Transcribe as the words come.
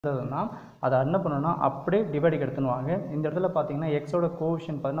இருந்ததுன்னா அதை என்ன பண்ணணும்னா அப்படியே டிவைடுக்கு எடுத்துன்னு வாங்க. இந்த இடத்துல பார்த்தீங்கன்னா எக்ஸோட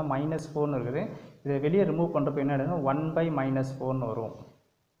கோஎஃபிஷியன்ட் பார்த்தீங்கன்னா -4ன்னு இருக்குது. இதை வெளியே ரிமூவ் பண்ணுறப்ப என்ன ஆகிடும்னா 1/-4ன்னு வரும்.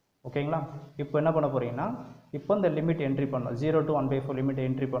 ஓகேங்களா? இப்போ என்ன பண்ண போகிறீங்கன்னா இப்போ இந்த லிமிட் என்ட்ரி பண்ணணும். 0 to 1/4 லிமிட்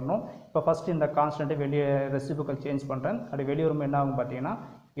என்ட்ரி பண்ணணும். இப்போ ஃபஸ்ட்டு இந்த கான்ஸ்டன்ட்டை வெளியே ரெசிபிக்கல் சேஞ்ச் பண்ணுறேன். அப்படி வெளியே வரும்போது என்ன ஆகும் பார்த்தீங்கன்னா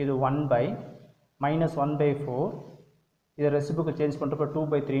இது 1/-1/4. இதை ரெசிபிக்கல் சேஞ்ச் பண்ணுறப்ப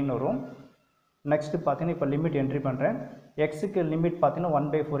 2/3ன்னு வரும். நெக்ஸ்ட்டு பார்த்தீங்கன்னா இப்போ லிமிட் என்ட்ரி பண்ணுறேன். எக்ஸுக்கு லிமிட் பார்த்தீங்கன்னா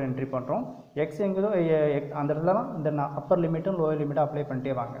 1/4 என்ட்ரி பண்ணுறோம். எக்ஸ் எங்கேதோ அந்த இடத்துல தான் இந்த அப்பர் லிமிட்டும் லோயர் லிமிட்டும் அப்ளை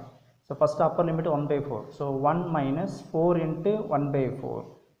பண்ணிட்டே வாங்க. So first upper limit 1/4. So 1 - 4 × 1/4.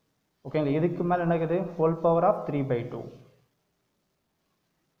 ஓகேங்களா? இதுக்கு மேலே என்ன இருக்குது? Whole power of 3/2.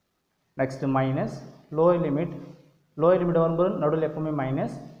 Next minus lower limit வரும்போது நடுவில் எப்பவுமே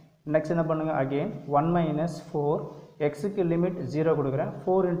மைனஸ். நெக்ஸ்ட் என்ன பண்ணுங்கள்? அகெயின் 1 - 4. எக்ஸுக்கு லிமிட் 0 கொடுக்குறேன்.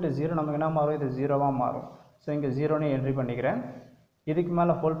 4 × 0 நமக்கு என்ன மாறும்? இது 0வாக மாறும். ஸோ இங்கே 0ன்னு என்ட்ரி பண்ணிக்கிறேன். இதுக்கு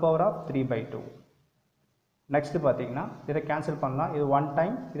மேலே ஹோல் பவர் ஆஃப் 3/2. நெக்ஸ்ட்டு பார்த்தீங்கன்னா இதை கேன்சல் பண்ணலாம். இது 1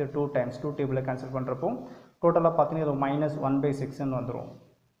 டைம், இது 2 டைம்ஸ். 2 டேபிளில் கேன்சல் பண்ணுறப்போ டோட்டலாக பார்த்தீங்கன்னா இது -1/6ன்னு வந்துடும்.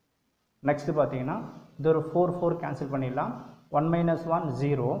 நெக்ஸ்ட்டு பார்த்தீங்கன்னா இது ஒரு 4 கேன்சல் பண்ணிடலாம். 1 - 1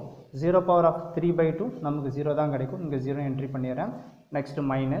 0. 0 பவர் ஆஃப் 3/2 நமக்கு 0 தான் கிடைக்கும். இங்கே 0 என்ட்ரி பண்ணிடுறேன். நெக்ஸ்ட்டு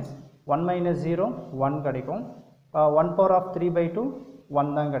மைனஸ் 1 - 0 1 கிடைக்கும். 1 பவர் ஆஃப் 3/2 1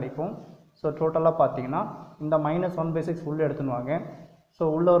 தான் கிடைக்கும். ஸோ டோட்டலாக பார்த்தீங்கன்னா இந்த -1/6 உள்ளே எடுத்துன்னு வாங்க. ஸோ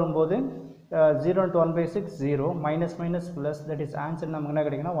உள்ளே வரும்போது 0 × 1/6 0 minus plus, that is answer நமக்கு என்ன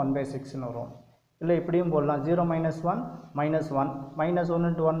கிடைக்குன்னா 1/6ன்னு வரும். இல்லை இப்படியும் போடலாம். 0 - 1 -1 -1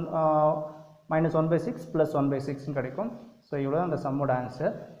 × 1 -1/6 + 1/6ன்னு கிடைக்கும். ஸோ இவ்வளோ அந்த சம்மோட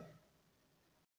ஆன்சர்.